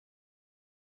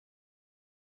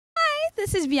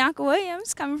this is Bianca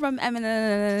Williams coming from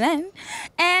MNNN,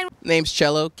 and Name's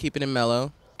Cello, keeping it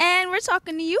mellow. we're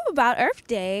talking to you about Earth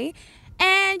Day.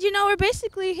 And we're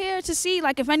basically here to see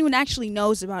if anyone actually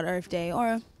knows about Earth Day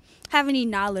or have any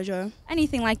knowledge or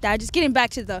anything like that. Just getting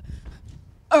back to the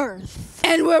Earth.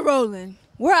 And we're rolling.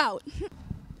 We're out.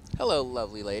 Hello,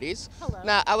 lovely ladies. Hello.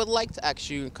 Now, I would like to ask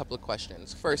you a couple of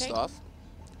questions. First Okay. off,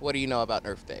 what do you know about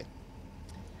Earth Day?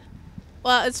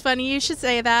 Well, it's funny you should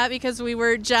say that because we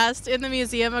were just in the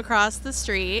museum across the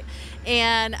street,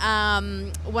 and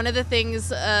one of the things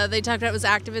they talked about was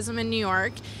activism in New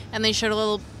York, and they showed a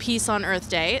little piece on Earth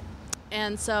Day.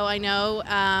 And so I know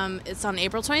it's on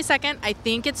April 22nd. I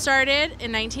think it started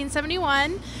in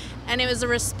 1971, and it was a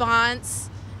response,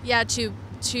 to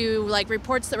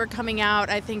reports that were coming out,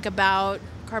 I think, about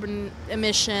carbon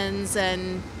emissions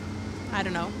and, I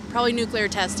don't know, probably nuclear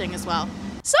testing as well.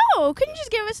 So, can you just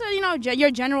give us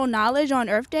your general knowledge on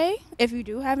Earth Day, if you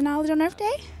do have knowledge on Earth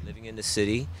Day? Living in the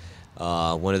city,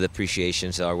 one of the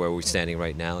appreciations are where we're standing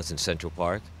right now is in Central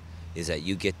Park, is that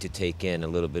you get to take in a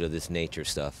little bit of this nature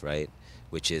stuff, right?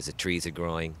 Which is the trees are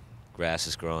growing, grass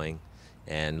is growing,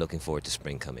 and looking forward to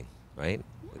spring coming, right?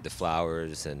 With the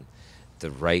flowers and the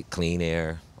right clean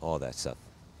air, all that stuff.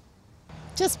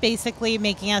 Just basically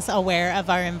making us aware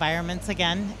of our environments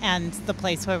again and the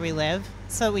place where we live,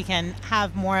 so we can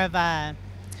have more of a,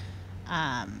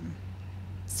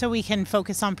 so we can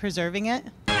focus on preserving it.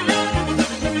 And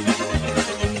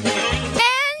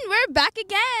we're back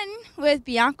again with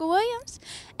Bianca Williams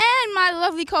and my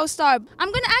lovely co-star.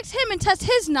 I'm going to ask him and test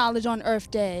his knowledge on Earth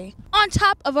Day on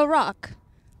top of a rock.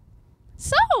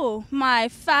 So, my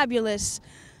fabulous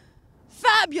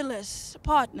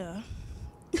partner,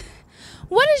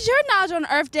 what is your knowledge on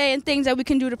Earth Day and things that we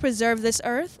can do to preserve this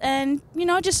Earth and,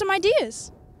 just some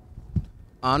ideas?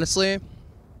 Honestly,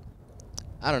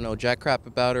 I don't know jack crap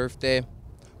about Earth Day,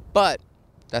 but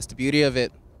that's the beauty of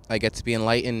it. I get to be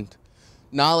enlightened.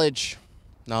 Knowledge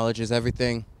is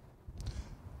everything.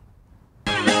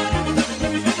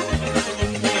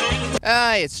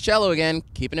 Hi, it's Cello again,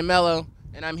 keeping it mellow,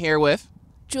 and I'm here with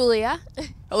Julia.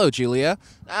 Hello, Julia.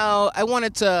 Now, I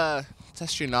wanted to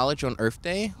test your knowledge on Earth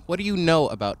Day. What do you know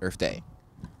about Earth Day?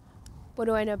 What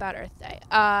do I know about Earth Day?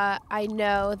 I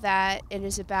know that it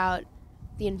is about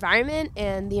the environment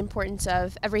and the importance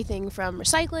of everything from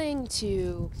recycling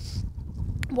to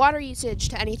water usage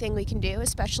to anything we can do,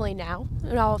 especially now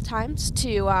at all times,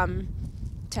 to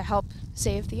help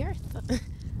save the Earth.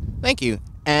 Thank you.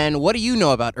 And what do you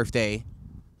know about Earth Day?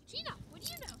 Gina, what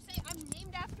do you know? Say, I'm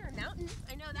named after a mountain.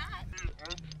 I know that.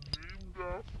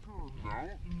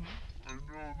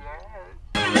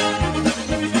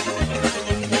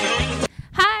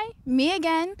 Hi, me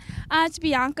again. It's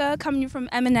Bianca coming from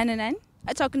MNNN,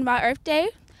 talking about Earth Day.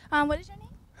 What is your name?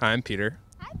 Hi, I'm Peter.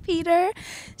 Hi, Peter.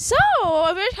 So,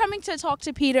 we're coming to talk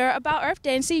to Peter about Earth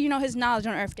Day and see, his knowledge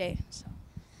on Earth Day. So.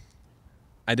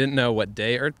 I didn't know what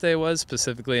day Earth Day was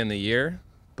specifically in the year,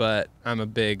 but I'm a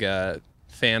big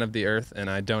fan of the Earth, and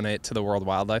I donate to the World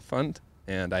Wildlife Fund,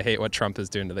 and I hate what Trump is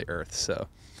doing to the Earth, so.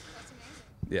 That's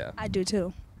amazing. Yeah. I do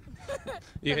too.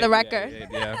 For the record.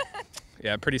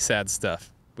 Yeah, pretty sad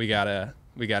stuff. We gotta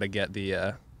get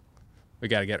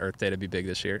Earth Day to be big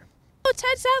this year. Oh,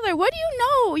 Ted Sadler, what do you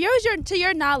know? To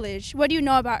your knowledge, what do you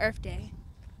know about Earth Day?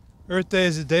 Earth Day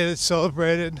is a day that's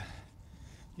celebrated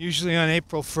usually on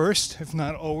April 1st, if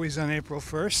not always on April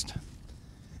 1st.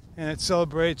 And it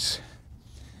celebrates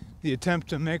the attempt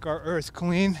to make our Earth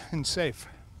clean and safe.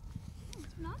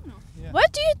 Phenomenal. Yeah.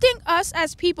 What do you think us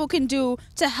as people can do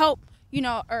to help,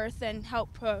 Earth and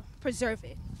help preserve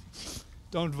it?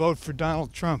 Don't vote for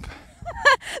Donald Trump.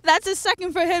 That's a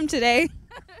second for him today.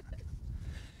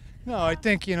 No, I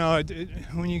think,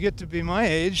 when you get to be my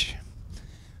age,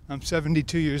 I'm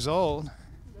 72 years old.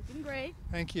 Looking great.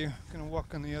 Thank you. I'm going to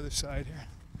walk on the other side here.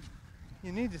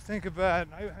 You need to think about,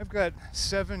 I've got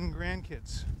 7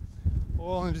 grandkids,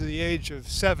 all under the age of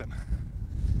 7.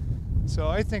 So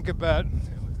I think about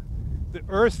the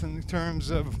Earth in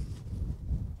terms of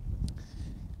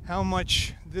how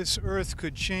much this Earth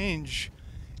could change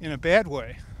in a bad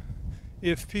way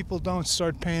if people don't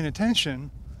start paying attention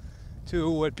to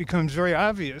what becomes very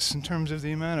obvious in terms of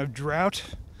the amount of drought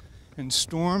and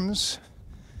storms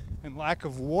and lack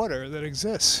of water that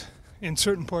exists in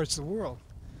certain parts of the world.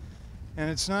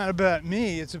 And it's not about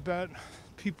me, it's about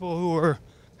people who are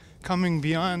coming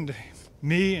beyond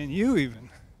me and you even.